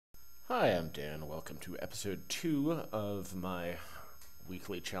Hi, I'm Dan. Welcome to episode 2 of my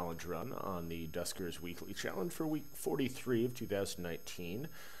weekly challenge run on the Duskers Weekly Challenge for week 43 of 2019.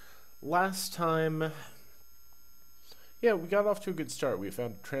 Last time, we got off to a good start. We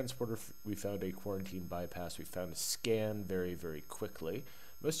found a transporter, we found a quarantine bypass, we found a scan very, very quickly.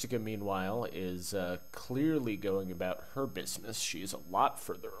 Mystica, meanwhile, is clearly going about her business. She is a lot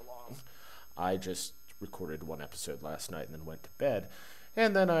further along. I just recorded one episode last night and then went to bed.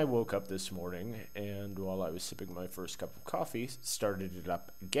 And then I woke up this morning, and while I was sipping my first cup of coffee, started it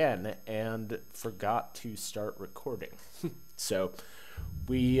up again, and forgot to start recording. So,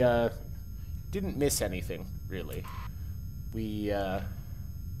 we didn't miss anything, really. We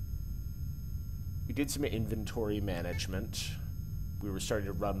did some inventory management. We were starting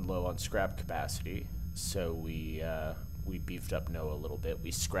to run low on scrap capacity, so we beefed up Noah a little bit.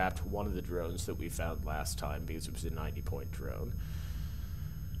 We scrapped one of the drones that we found last time, because it was a 90-point drone.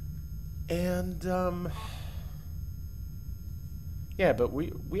 And, but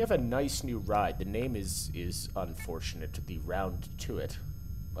we have a nice new ride. The name is unfortunate, the round to it.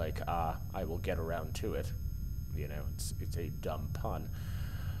 Like, I will get around to it. You know, it's a dumb pun.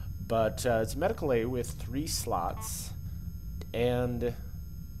 But, it's a medical A with 3 slots and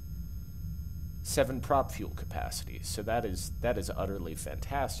 7 prop fuel capacity. So that is utterly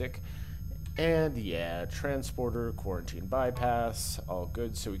fantastic. And yeah, transporter, quarantine bypass, all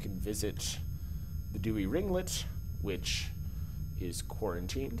good, so we can visit the Dewy Ringlet, which is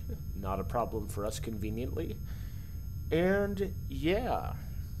quarantined. Not a problem for us, conveniently. And yeah,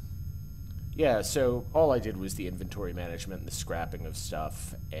 so all I did was the inventory management and the scrapping of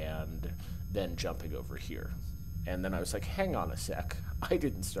stuff, and then jumping over here. And then I was like, hang on a sec, I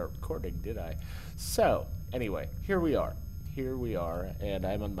didn't start recording, did I? So, anyway, here we are, and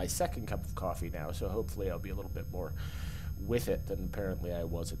I'm on my second cup of coffee now, so hopefully I'll be a little bit more with it than apparently I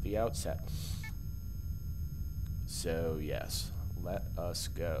was at the outset. So, yes, let us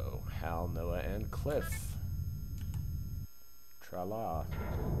go. Hal, Noah, and Cliff. Tra-la.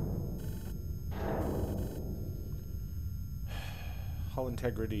 Hull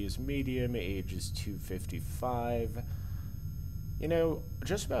integrity is medium, age is 255. You know,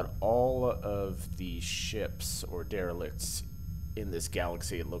 just about all of the ships or derelicts in this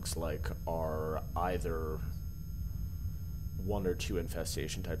galaxy, it looks like, are either 1 or 2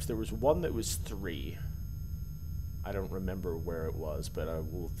 infestation types. There was one that was 3. I don't remember where it was, but I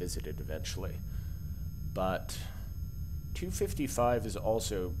will visit it eventually. But 255 is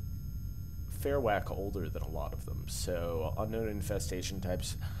also fair whack older than a lot of them, so unknown infestation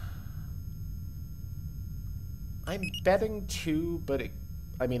types. I'm betting 2, but it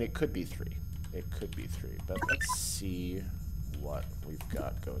could be 3. It could be 3, but let's see what we've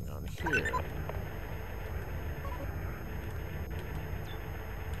got going on here.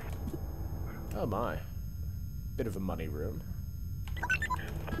 Oh my. Bit of a money room.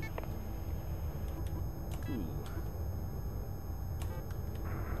 Ooh.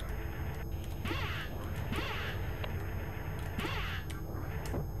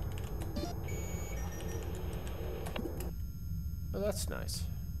 Oh, that's nice.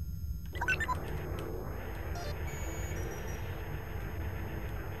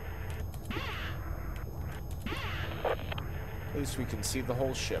 At least we can see the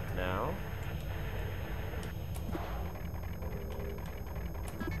whole ship now.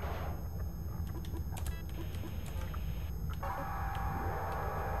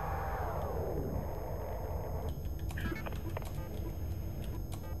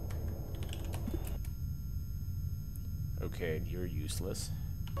 Okay, you're useless.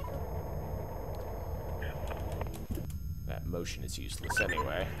 That motion is useless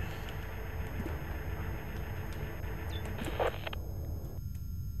anyway.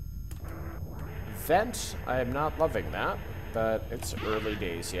 Vent, I am not loving that, but it's early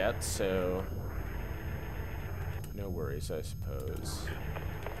days yet, so no worries, I suppose.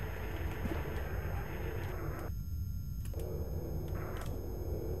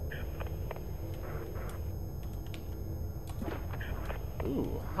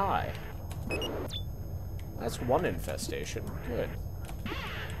 Ooh, hi. That's 1 infestation. Good.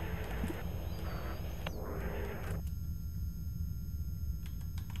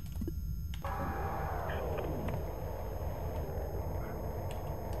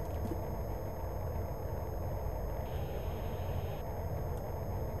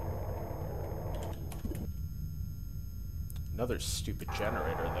 Another stupid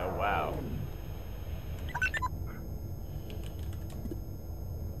generator, though. Wow.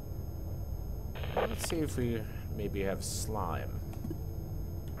 Let's see if we maybe have slime.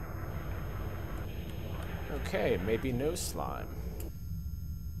 Okay, maybe no slime.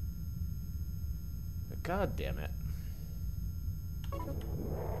 God damn it.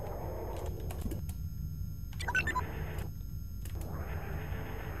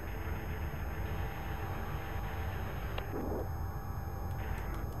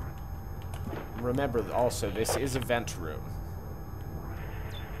 Remember also, this is a vent room.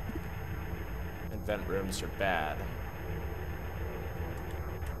 And vent rooms are bad.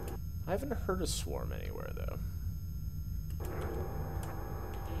 I haven't heard a swarm anywhere, though.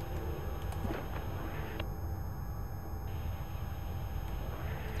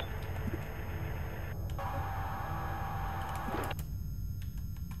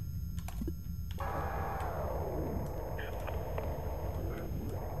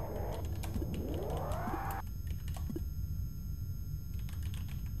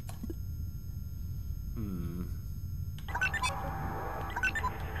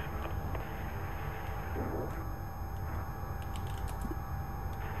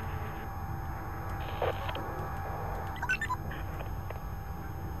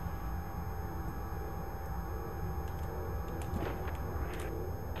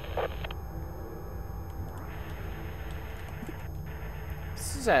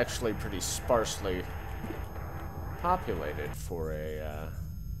 This is actually pretty sparsely populated for a,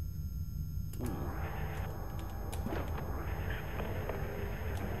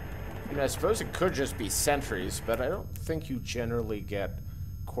 I suppose it could just be sentries, but I don't think you generally get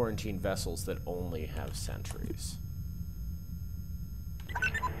quarantine vessels that only have sentries.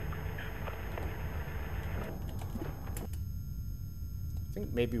 I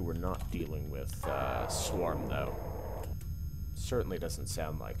think maybe we're not dealing with swarm, though. Certainly doesn't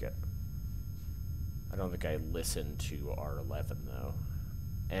sound like it. I don't think I listened to R11, though.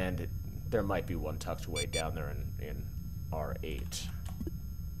 And there might be one tucked away down there in R8.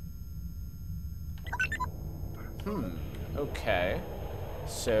 Okay.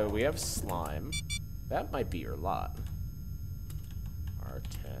 So we have slime. That might be your lot.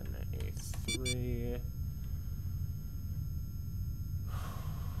 R10, A3...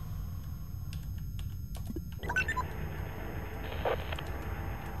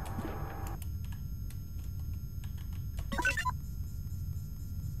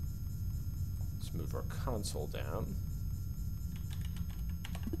 Move our console down.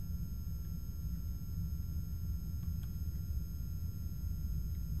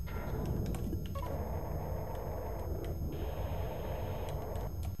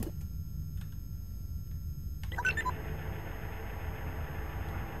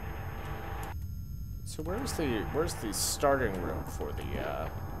 So where's the starting room for the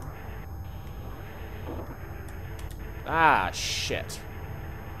Ah, shit.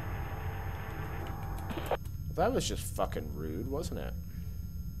 That was just fucking rude, wasn't it?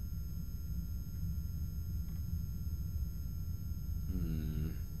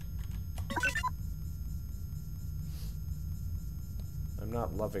 I'm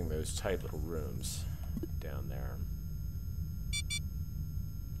not loving those tight little rooms down there.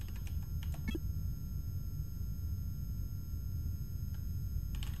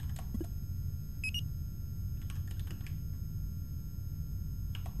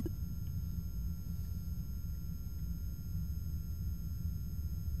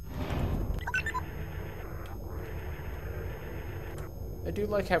 I do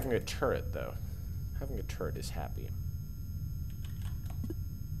like having a turret, though. Having a turret is happy.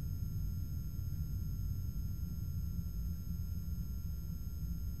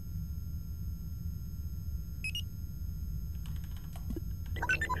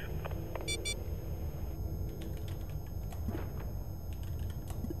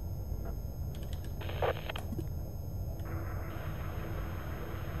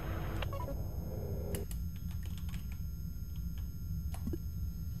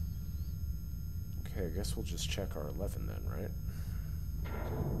 Okay, I guess we'll just check our 11 then, right?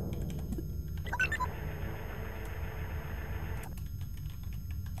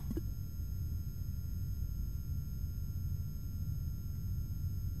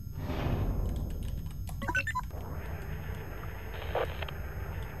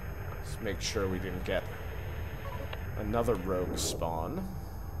 Let's make sure we didn't get another rogue spawn.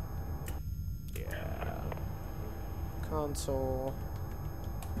 Yeah. Console.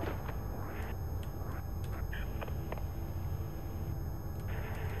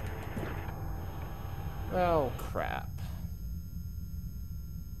 Oh, crap.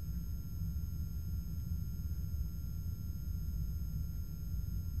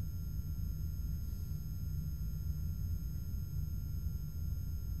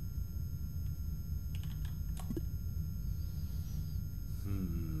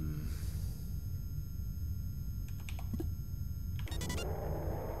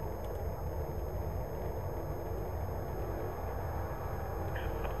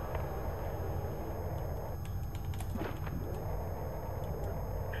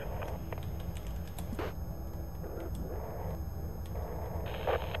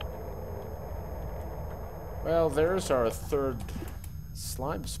 Well, there's our third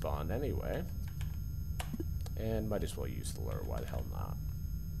slime spawn anyway. And might as well use the lure, why the hell not?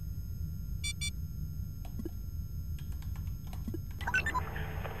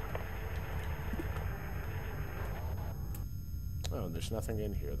 Oh, and there's nothing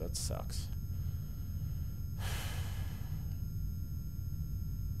in here, that sucks.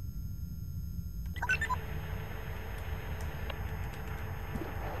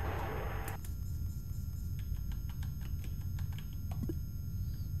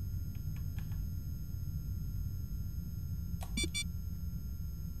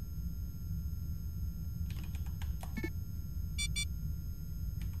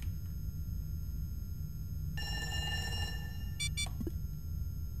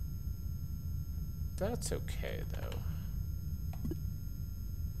 That's okay, though.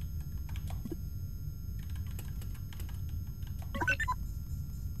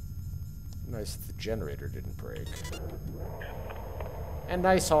 Nice the generator didn't break. And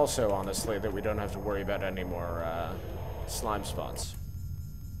nice also, honestly, that we don't have to worry about any more slime spawns.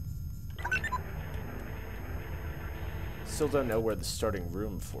 Still don't know where the starting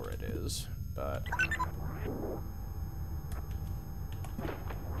room for it is, but...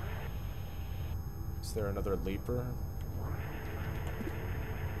 Is there another leaper?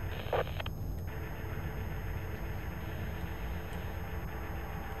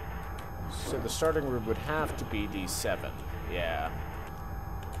 So the starting room would have to be D7. Yeah.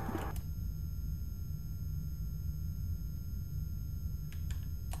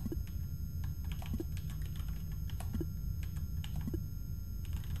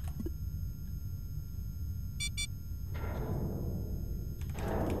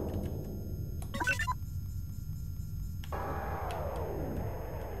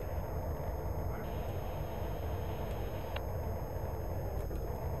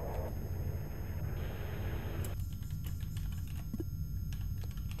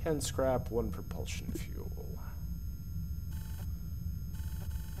 Scrap, 1 propulsion fuel.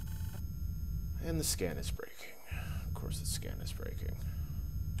 And the scan is breaking. Of course the scan is breaking.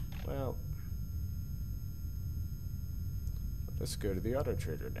 Well, let's go to the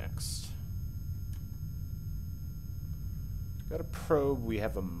Autotrader next. Got a probe, we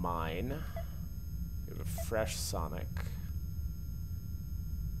have a mine. We have a fresh Sonic.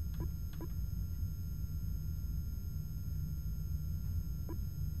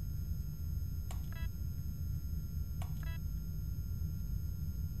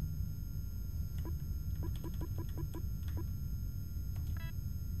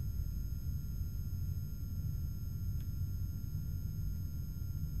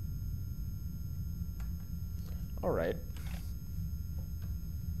 Alright.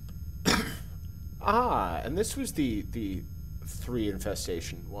 And this was the 3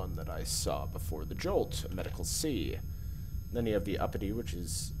 infestation one that I saw before. The Jolt Medical C. Then you have the Uppity, which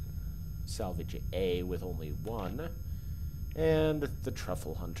is Salvage A with only 1. And the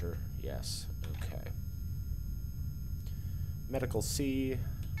Truffle Hunter. Yes, okay. Medical C.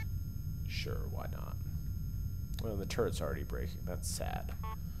 Sure, why not? Well, the turret's already breaking. That's sad.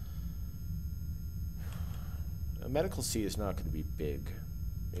 A Medical C is not going to be big.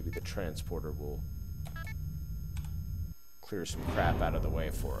 Maybe the transporter will clear some crap out of the way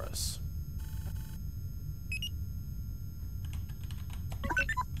for us.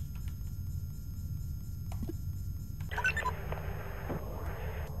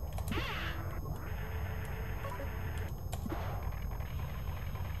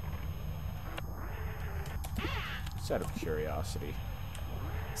 Just out of curiosity.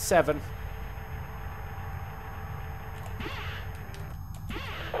 7.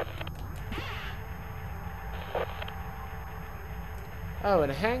 Oh,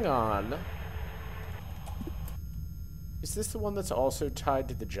 and hang on. Is this the one that's also tied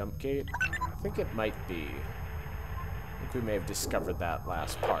to the jump gate? I think it might be. I think we may have discovered that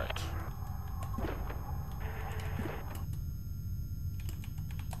last part.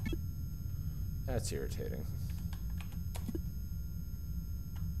 That's irritating.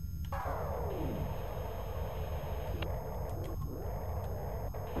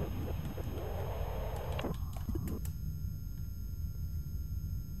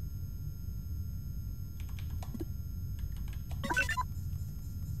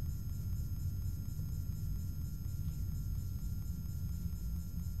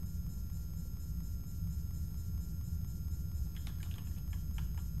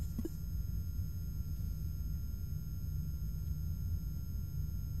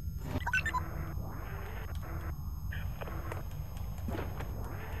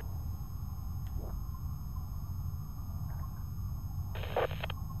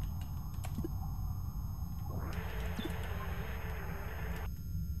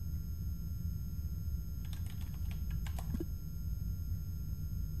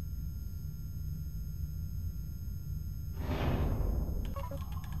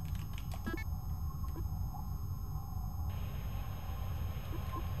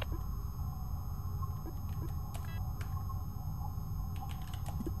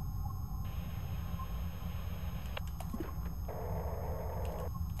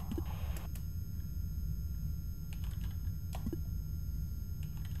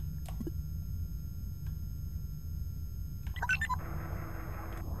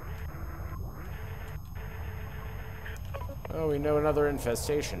 we know another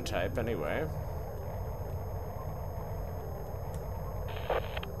infestation type anyway.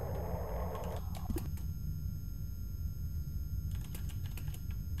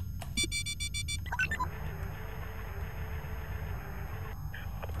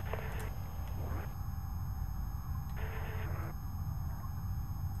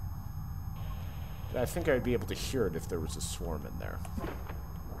 I think I'd be able to hear it if there was a swarm in there.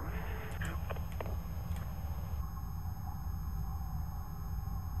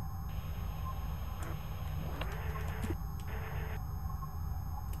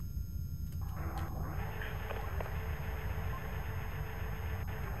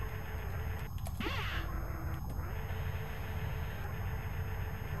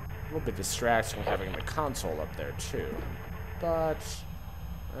 A little bit distracting having the console up there too, but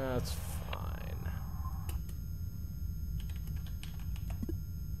that's fine.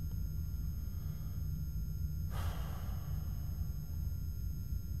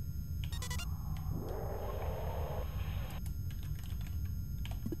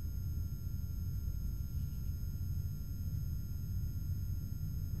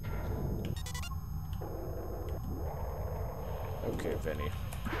 Okay, Vinny.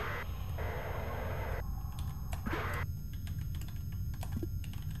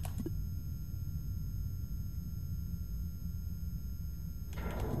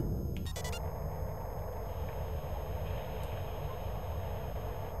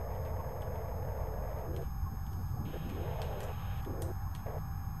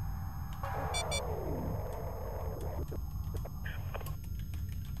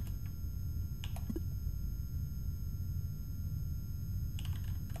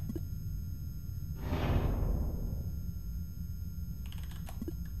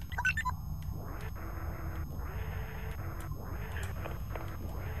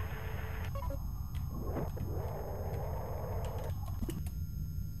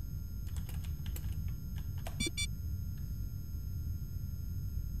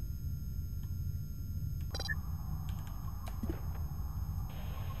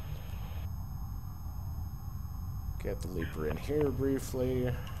 Get the leaper in here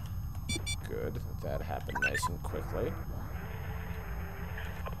briefly. Good. That happened nice and quickly.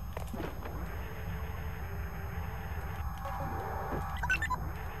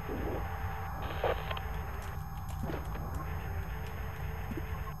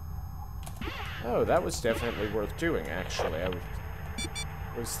 Oh, that was definitely worth doing, actually. I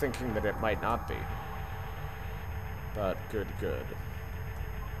was thinking that it might not be. But good, good.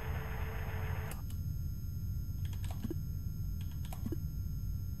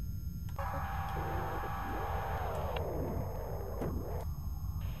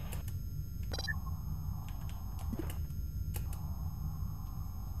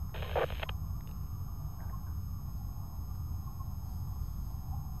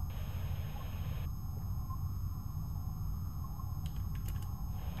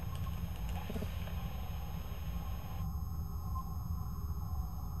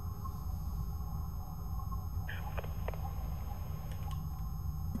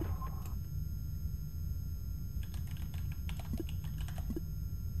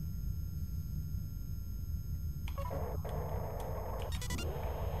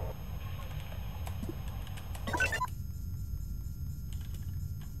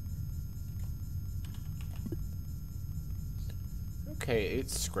 Okay, 8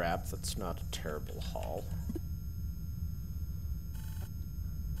 scrap. That's not a terrible haul.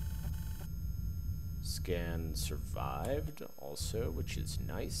 Scan survived also, which is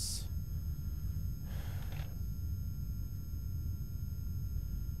nice.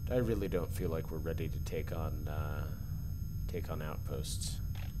 I really don't feel like we're ready to take on outposts.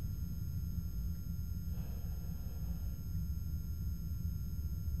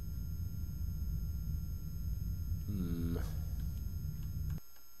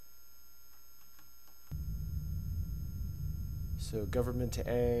 So government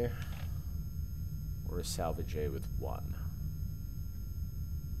A or a salvage A with 1.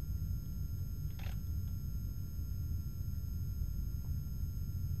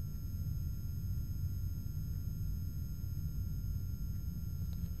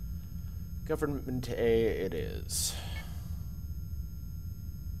 Government A it is.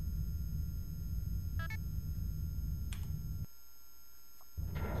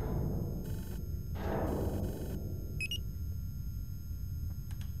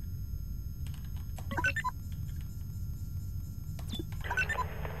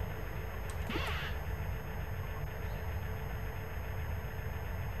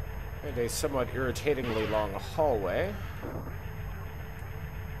 And a somewhat irritatingly long hallway.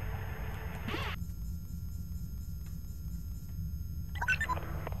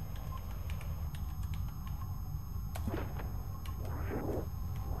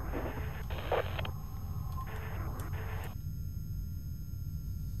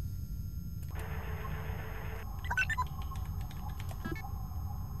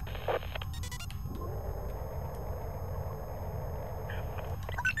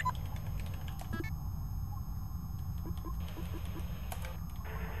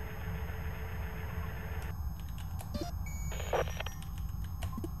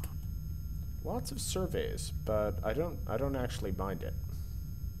 Lots of surveys, but I don't actually mind it.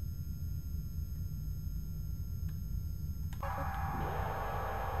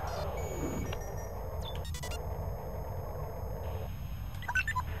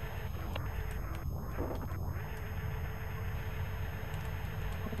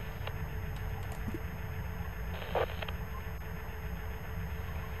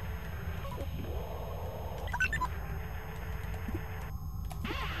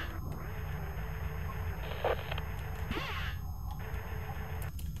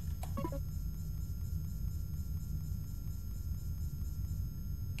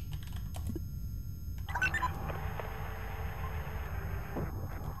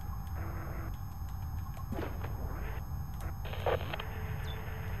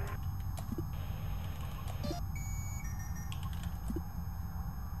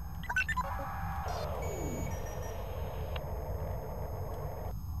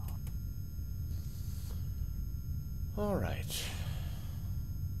 All right.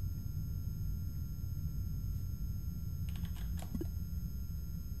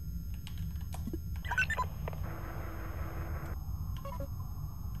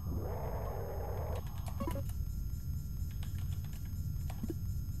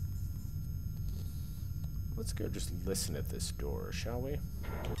 Let's go just listen at this door, shall we?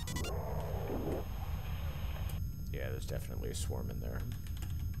 Yeah, there's definitely a swarm in there.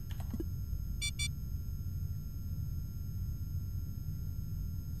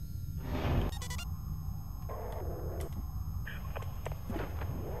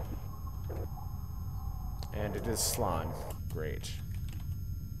 And it is slime. Great.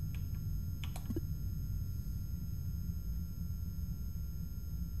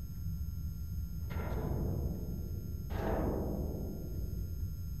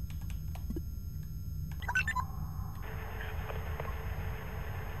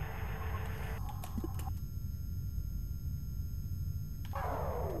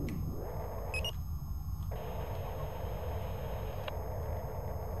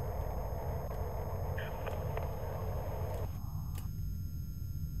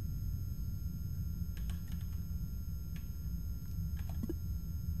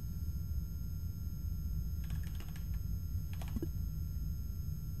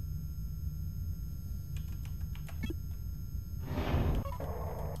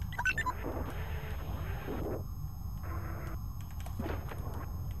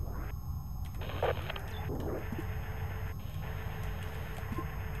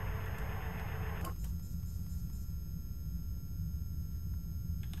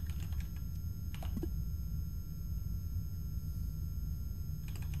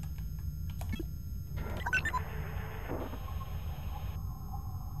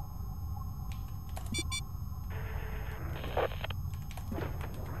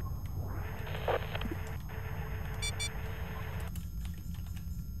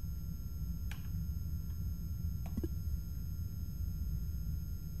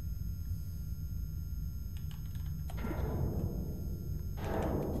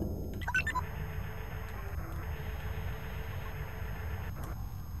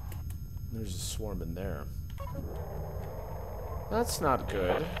 There's a swarm in there. That's not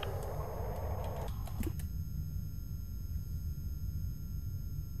good.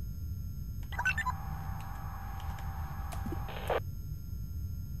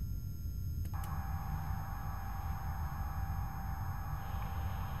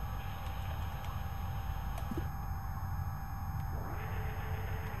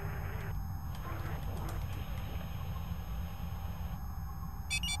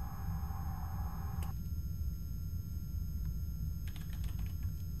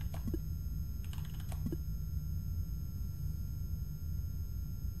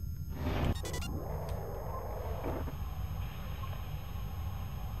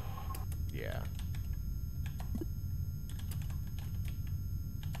 Yeah.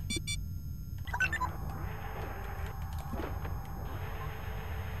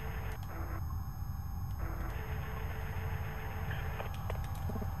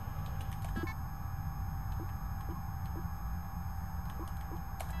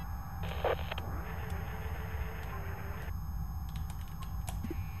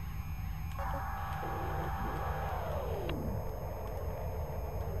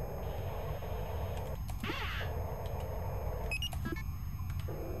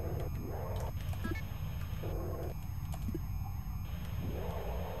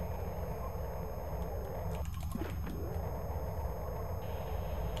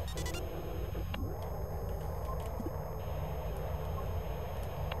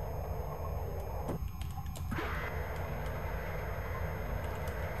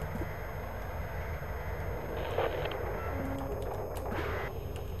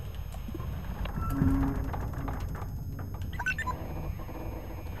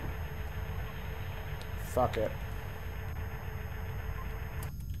 fuck it.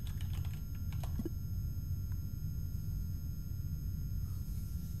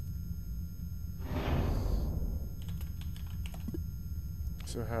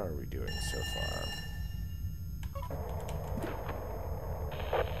 So how are we doing so far?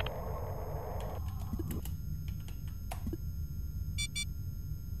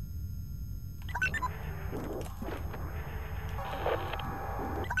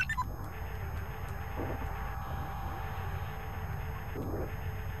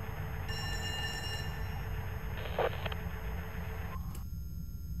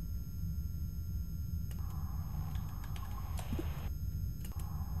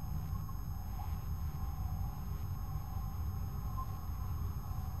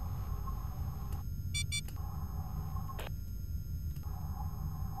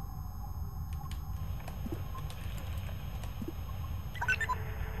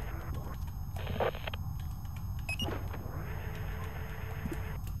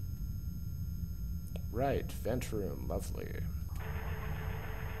 Right, vent room, lovely.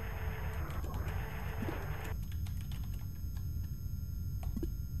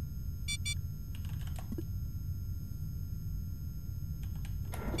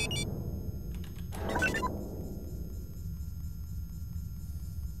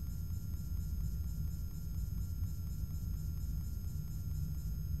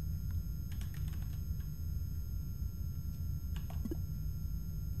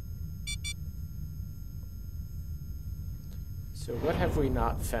 So what have we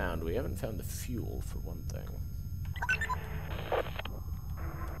not found? We haven't found the fuel, for one thing.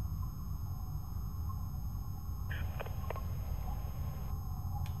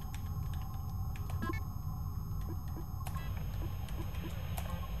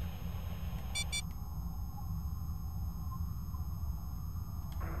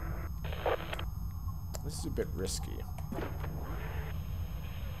 This is a bit risky.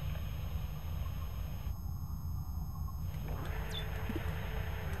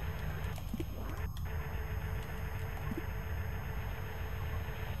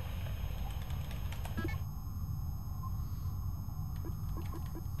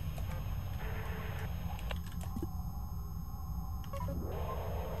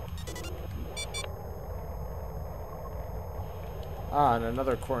 Ah, and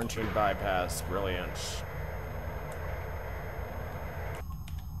another quarantine bypass. Brilliant.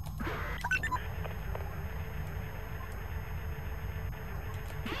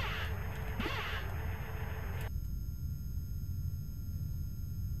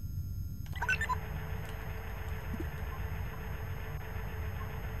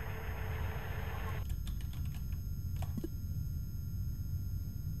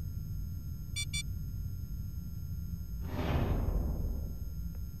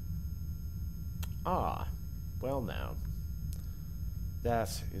 Ah, well now. That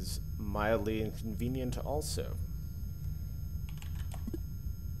is mildly inconvenient also.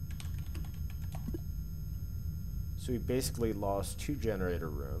 So we basically lost 2 generator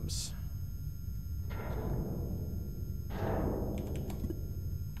rooms.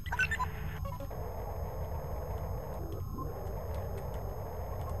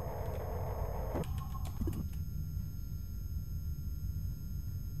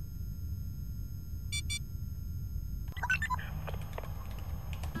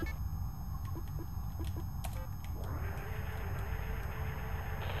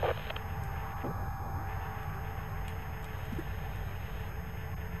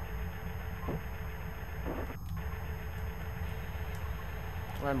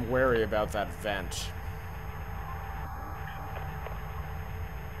 I'm wary about that vent.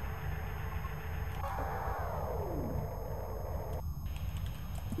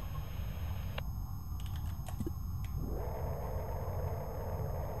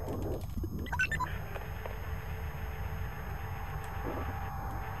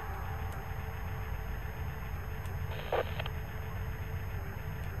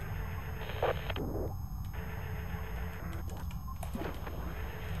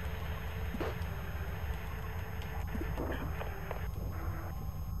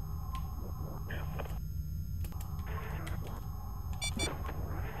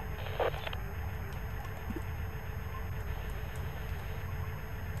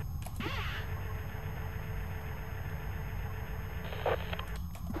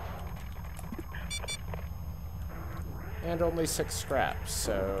 And only 6 scraps,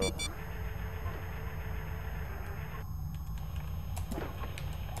 so...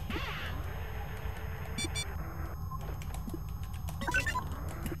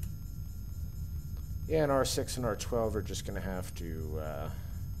 Yeah, and R6 and R12 are just gonna have to,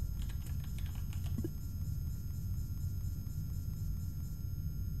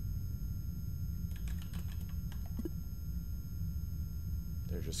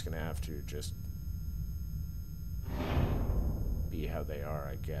 just gonna have to just be how they are,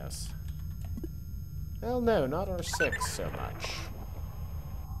 I guess. Well, no, not R6 so much.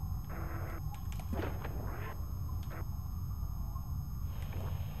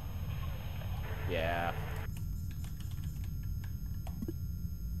 Yeah.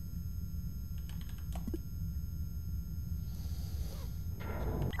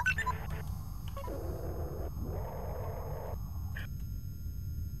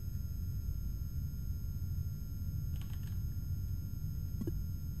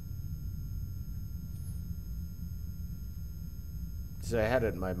 So I had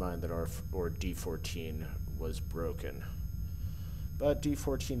it in my mind that D14 was broken, but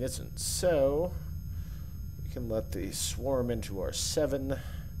D14 isn't. So we can let the swarm into R7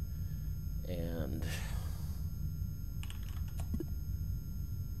 and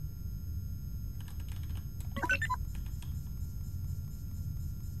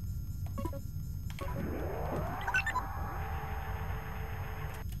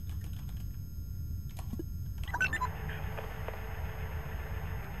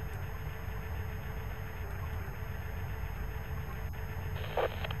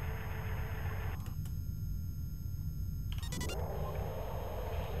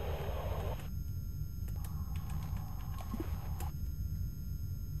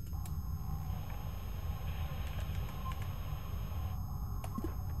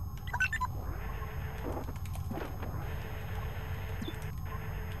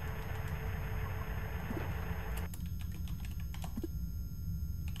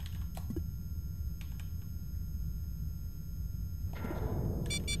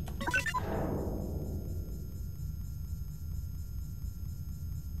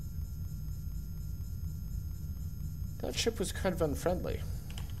that ship was kind of unfriendly,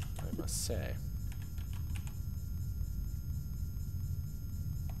 I must say.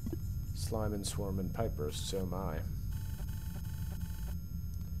 Slime and swarm and pipe burst, so am I.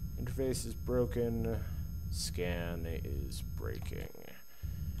 Interface is broken. Scan is breaking.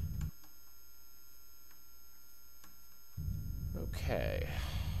 Okay.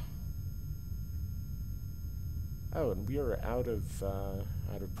 Oh, and we are out of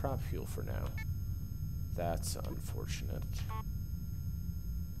prop fuel for now. That's unfortunate.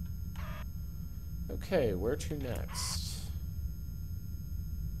 Okay, where to next?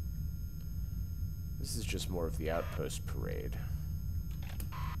 This is just more of the outpost parade.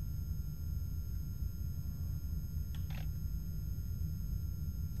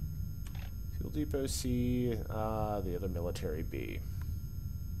 Fuel Depot C, the other military B.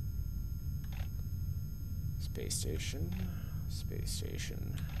 Space station,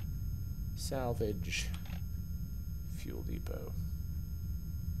 Salvage, Fuel Depot.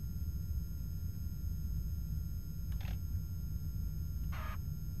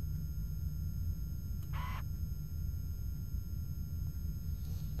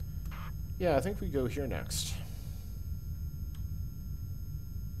 Yeah, I think we go here next.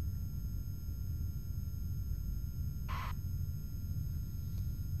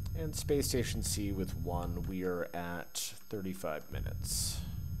 And Space Station C with 1, we are at 35 minutes.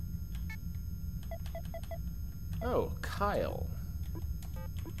 Oh, Kyle.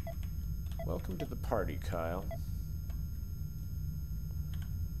 Welcome to the party, Kyle.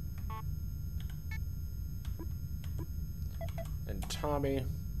 And Tommy,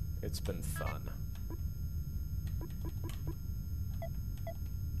 it's been fun.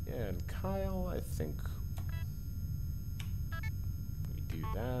 Yeah, and Kyle, I think we do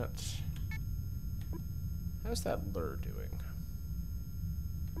that. How's that lure doing?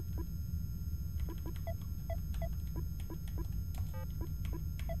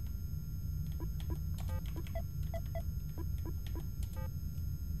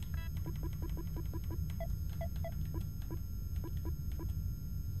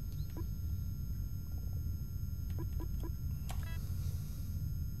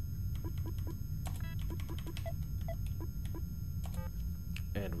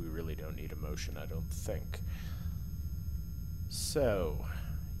 And we really don't need emotion, I don't think. So,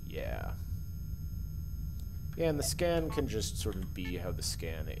 yeah. Yeah, and the scan can just sort of be how the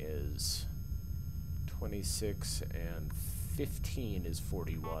scan is. 26 and 15 is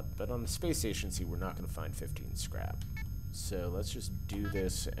 41, but on the space station, see, we're not going to find 15 scrap. So let's just do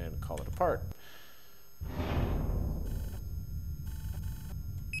this and call it a part.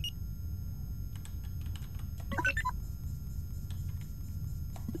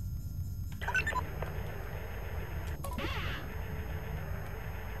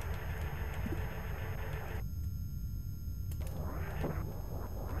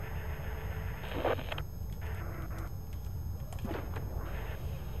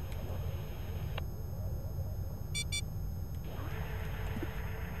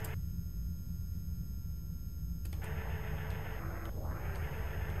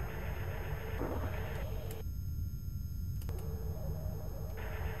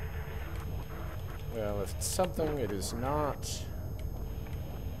 know if it's something, it is not.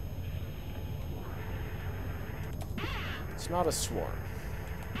 It's not a swarm.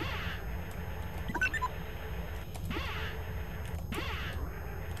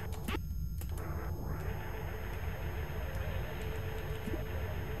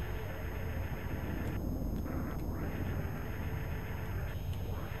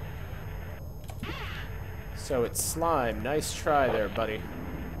 So it's slime. Nice try there, buddy.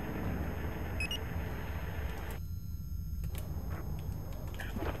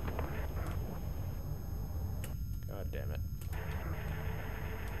 God damn it.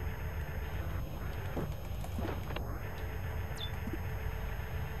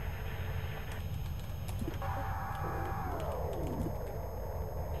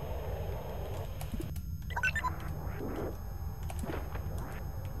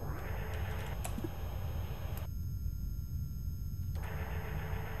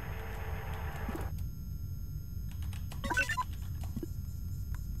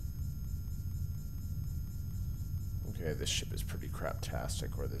 Okay, this ship is pretty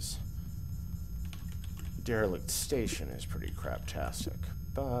craptastic, or this derelict station is pretty craptastic,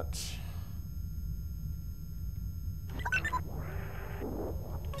 but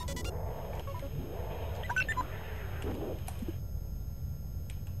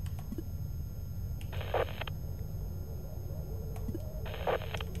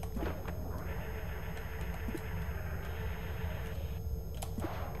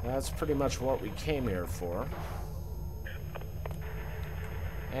that's pretty much what we came here for.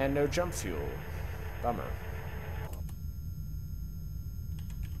 And no jump fuel. Bummer.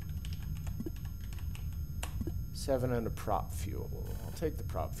 $7 and a prop fuel. I'll take the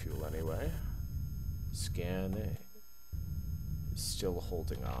prop fuel anyway. Scan is still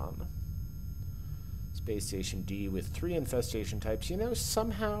holding on. Space Station D with 3 infestation types. You know,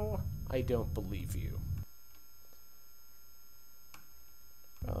 somehow I don't believe you.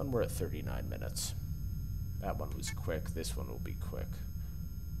 Well, and we're at 39 minutes. That one was quick. This one will be quick.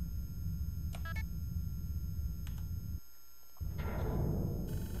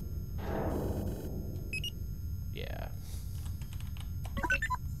 Yeah.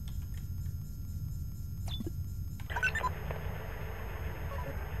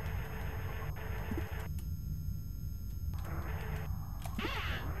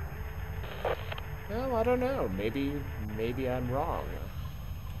 Well, I don't know. Maybe I'm wrong.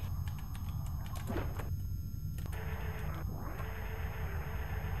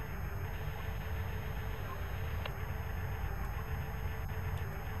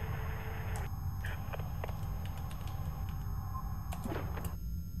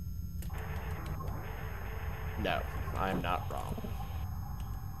 No, I'm not wrong.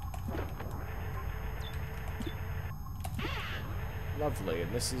 Lovely,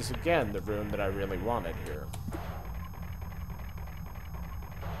 and this is again the room that I really wanted here.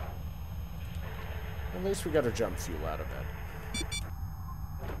 At least we got a jump fuel out of it.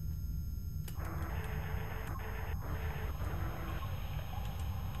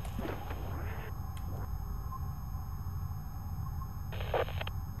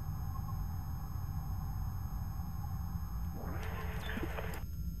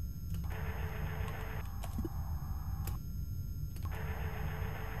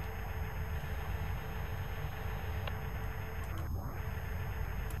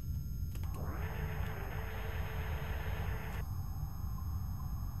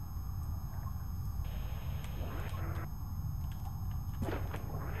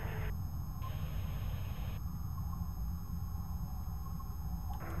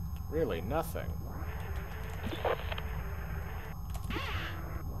 Really, nothing.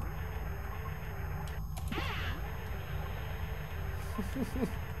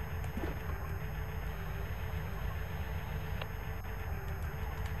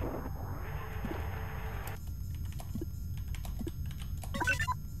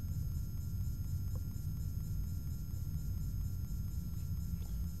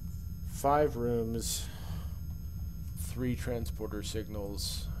 Five rooms, 3 transporter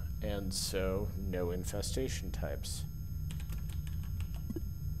signals, and so no infestation types.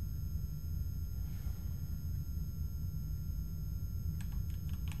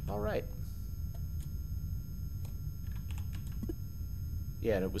 All right.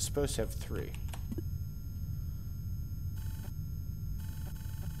 Yeah, and it was supposed to have 3.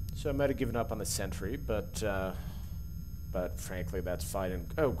 So I might have given up on the sentry, but frankly, that's fine. And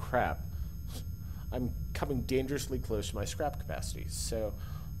oh crap, I'm coming dangerously close to my scrap capacity. So,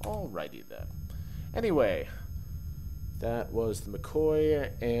 alrighty then. Anyway, that was the McCoy,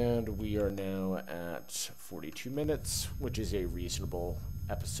 and we are now at 42 minutes, which is a reasonable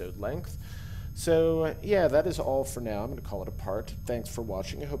episode length. So, yeah, that is all for now. I'm going to call it a part. Thanks for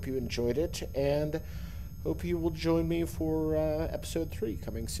watching. I hope you enjoyed it, and hope you will join me for episode 3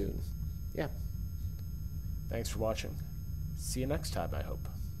 coming soon. Yeah. Thanks for watching. See you next time, I hope.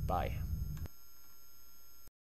 Bye.